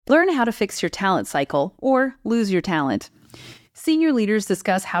Learn how to fix your talent cycle or lose your talent. Senior leaders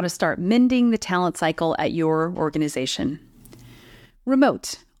discuss how to start mending the talent cycle at your organization.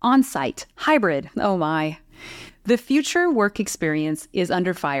 Remote, on-site, hybrid, oh my. The future work experience is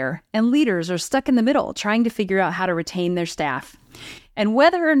under fire, and leaders are stuck in the middle trying to figure out how to retain their staff. And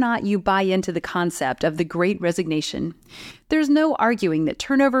whether or not you buy into the concept of the Great Resignation, there's no arguing that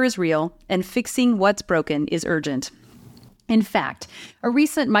turnover is real and fixing what's broken is urgent. In fact, a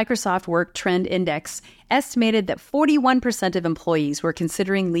recent Microsoft Work Trend Index estimated that 41% of employees were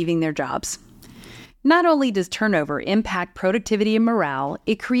considering leaving their jobs. Not only does turnover impact productivity and morale,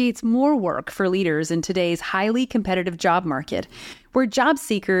 it creates more work for leaders in today's highly competitive job market, where job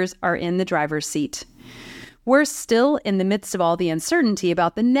seekers are in the driver's seat. Worse still, in the midst of all the uncertainty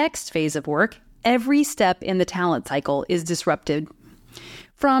about the next phase of work, every step in the talent cycle is disrupted.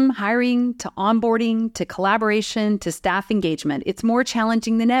 From hiring to onboarding to collaboration to staff engagement, it's more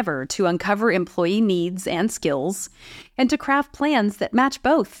challenging than ever to uncover employee needs and skills and to craft plans that match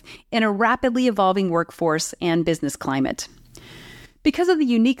both in a rapidly evolving workforce and business climate. Because of the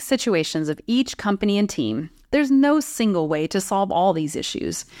unique situations of each company and team, there's no single way to solve all these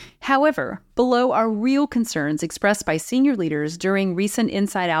issues. However, below are real concerns expressed by senior leaders during recent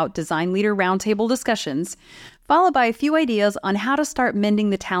Inside Out Design Leader Roundtable discussions, followed by a few ideas on how to start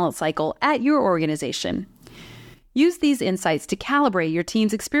mending the talent cycle at your organization. Use these insights to calibrate your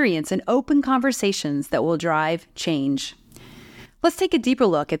team's experience in open conversations that will drive change. Let's take a deeper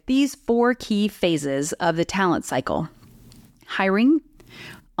look at these 4 key phases of the talent cycle: hiring,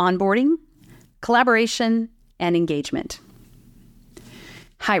 onboarding, collaboration, and engagement.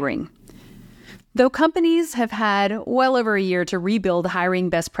 Hiring. Though companies have had well over a year to rebuild hiring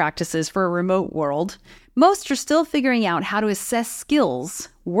best practices for a remote world, most are still figuring out how to assess skills,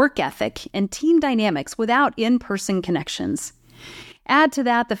 work ethic, and team dynamics without in-person connections. Add to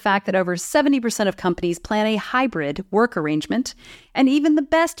that the fact that over 70% of companies plan a hybrid work arrangement, and even the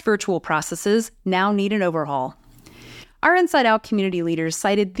best virtual processes now need an overhaul. Our Inside Out community leaders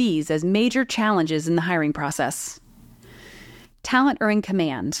cited these as major challenges in the hiring process. Talent are in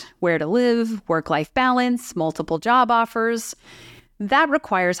command: where to live, work-life balance, multiple job offers. That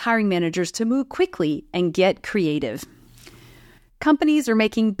requires hiring managers to move quickly and get creative. Companies are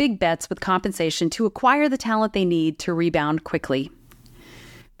making big bets with compensation to acquire the talent they need to rebound quickly.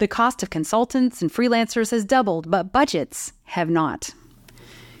 The cost of consultants and freelancers has doubled, but budgets have not.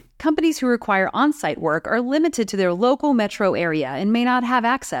 Companies who require on-site work are limited to their local metro area and may not have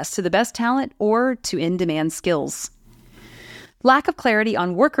access to the best talent or to in-demand skills. Lack of clarity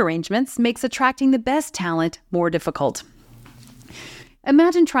on work arrangements makes attracting the best talent more difficult.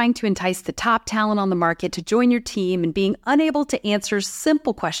 Imagine trying to entice the top talent on the market to join your team and being unable to answer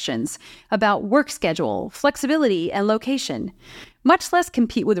simple questions about work schedule, flexibility, and location, much less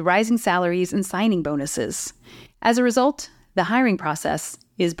compete with rising salaries and signing bonuses. As a result, the hiring process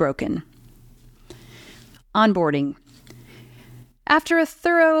is broken. Onboarding. After a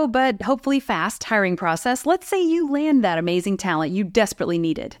thorough but hopefully fast hiring process, let's say you land that amazing talent you desperately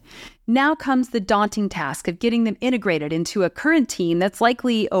needed. Now comes the daunting task of getting them integrated into a current team that's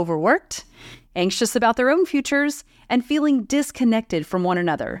likely overworked, anxious about their own futures, and feeling disconnected from one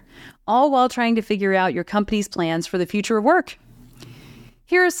another, all while trying to figure out your company's plans for the future of work.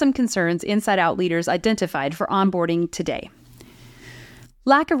 Here are some concerns Inside Out leaders identified for onboarding today.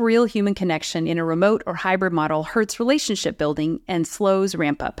 Lack of real human connection in a remote or hybrid model hurts relationship building and slows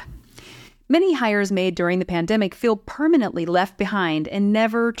ramp up. Many hires made during the pandemic feel permanently left behind and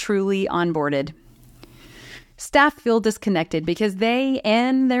never truly onboarded. Staff feel disconnected because they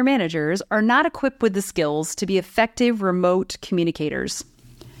and their managers are not equipped with the skills to be effective remote communicators.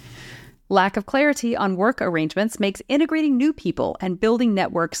 Lack of clarity on work arrangements makes integrating new people and building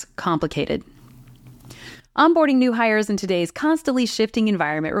networks complicated. Onboarding new hires in today's constantly shifting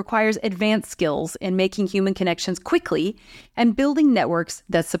environment requires advanced skills in making human connections quickly and building networks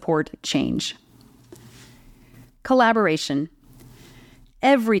that support change. Collaboration.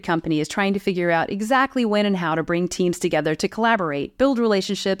 Every company is trying to figure out exactly when and how to bring teams together to collaborate, build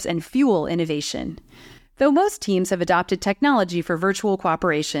relationships, and fuel innovation. Though most teams have adopted technology for virtual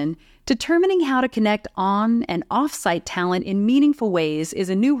cooperation, determining how to connect on and off-site talent in meaningful ways is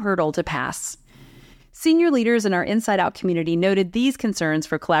a new hurdle to pass. Senior leaders in our Inside Out community noted these concerns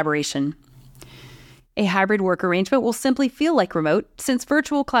for collaboration. A hybrid work arrangement will simply feel like remote, since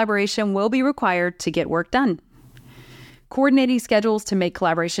virtual collaboration will be required to get work done. Coordinating schedules to make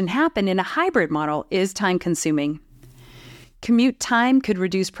collaboration happen in a hybrid model is time-consuming. Commute time could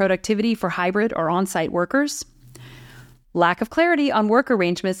reduce productivity for hybrid or on-site workers. Lack of clarity on work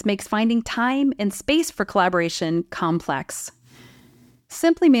arrangements makes finding time and space for collaboration complex.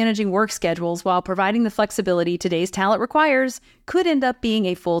 Simply managing work schedules while providing the flexibility today's talent requires could end up being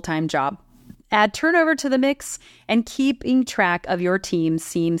a full-time job. Add turnover to the mix, and keeping track of your team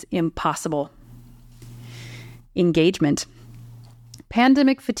seems impossible. Engagement.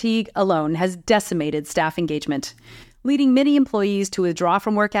 Pandemic fatigue alone has decimated staff engagement, leading many employees to withdraw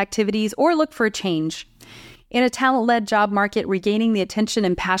from work activities or look for a change. In a talent-led job market, regaining the attention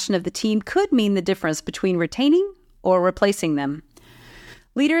and passion of the team could mean the difference between retaining or replacing them.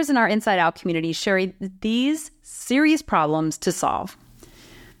 Leaders in our Inside Out community share these serious problems to solve.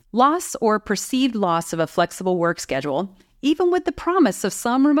 Loss or perceived loss of a flexible work schedule, even with the promise of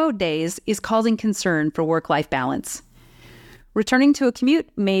some remote days, is causing concern for work-life balance. Returning to a commute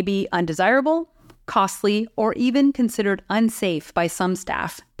may be undesirable, costly, or even considered unsafe by some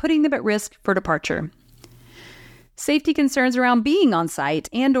staff, putting them at risk for departure. Safety concerns around being on site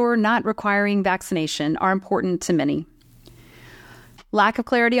and/or not requiring vaccination are important to many. Lack of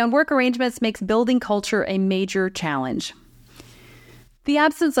clarity on work arrangements makes building culture a major challenge. The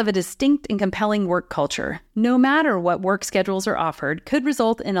absence of a distinct and compelling work culture, no matter what work schedules are offered, could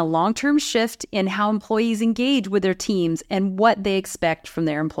result in a long-term shift in how employees engage with their teams and what they expect from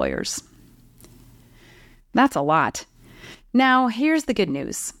their employers. That's a lot. Now, here's the good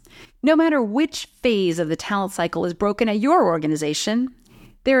news. No matter which phase of the talent cycle is broken at your organization,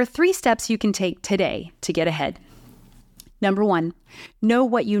 there are 3 steps you can take today to get ahead. Number 1, know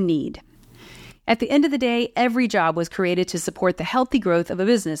what you need. At the end of the day, every job was created to support the healthy growth of a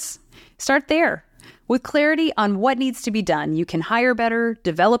business. Start there. With clarity on what needs to be done, you can hire better,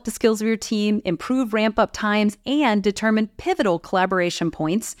 develop the skills of your team, improve ramp-up times, and determine pivotal collaboration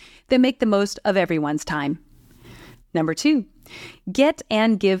points that make the most of everyone's time. Number 2, get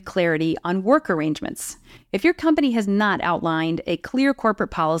and give clarity on work arrangements. If your company has not outlined a clear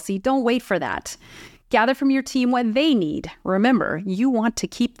corporate policy, don't wait for that. Gather from your team what they need. Remember, you want to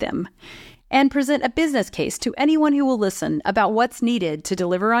keep them. And present a business case to anyone who will listen about what's needed to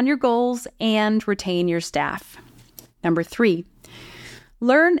deliver on your goals and retain your staff. Number 3,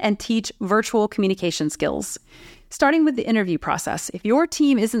 learn and teach virtual communication skills. Starting with the interview process, if your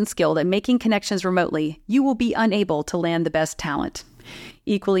team isn't skilled at making connections remotely, you will be unable to land the best talent.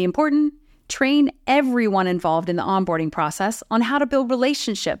 Equally important, train everyone involved in the onboarding process on how to build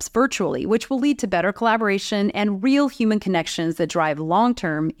relationships virtually, which will lead to better collaboration and real human connections that drive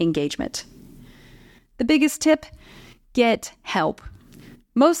long-term engagement. The biggest tip, get help.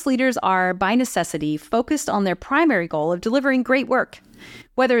 Most leaders are, by necessity, focused on their primary goal of delivering great work.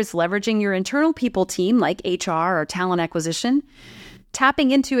 Whether it's leveraging your internal people team like HR or talent acquisition, tapping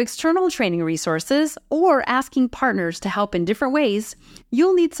into external training resources, or asking partners to help in different ways,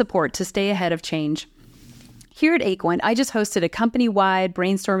 you'll need support to stay ahead of change. Here at Aquent, I just hosted a company-wide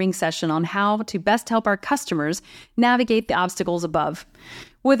brainstorming session on how to best help our customers navigate the obstacles above.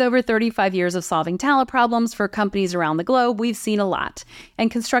 With over 35 years of solving talent problems for companies around the globe, we've seen a lot,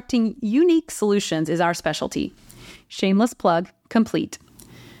 and constructing unique solutions is our specialty. Shameless plug complete.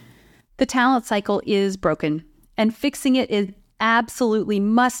 The talent cycle is broken, and fixing it is absolutely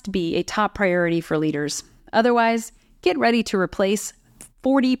must be a top priority for leaders. Otherwise, get ready to replace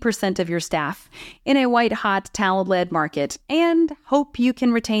 40% of your staff in a white-hot talent-led market and hope you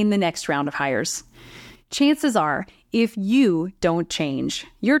can retain the next round of hires. Chances are, if you don't change,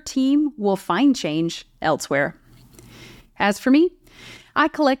 your team will find change elsewhere. As for me, I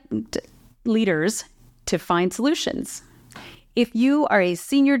collect leaders to find solutions. If you are a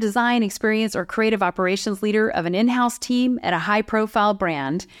senior design, experience, or creative operations leader of an in-house team at a high-profile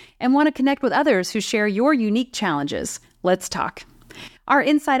brand and want to connect with others who share your unique challenges, let's talk. Our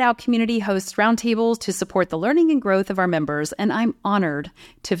Inside Out community hosts roundtables to support the learning and growth of our members, and I'm honored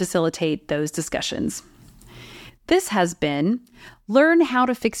to facilitate those discussions. This has been Learn How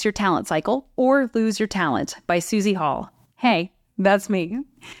to Fix Your Talent Cycle or Lose Your Talent by Susie Hall. Hey, that's me.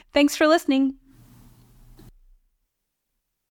 Thanks for listening.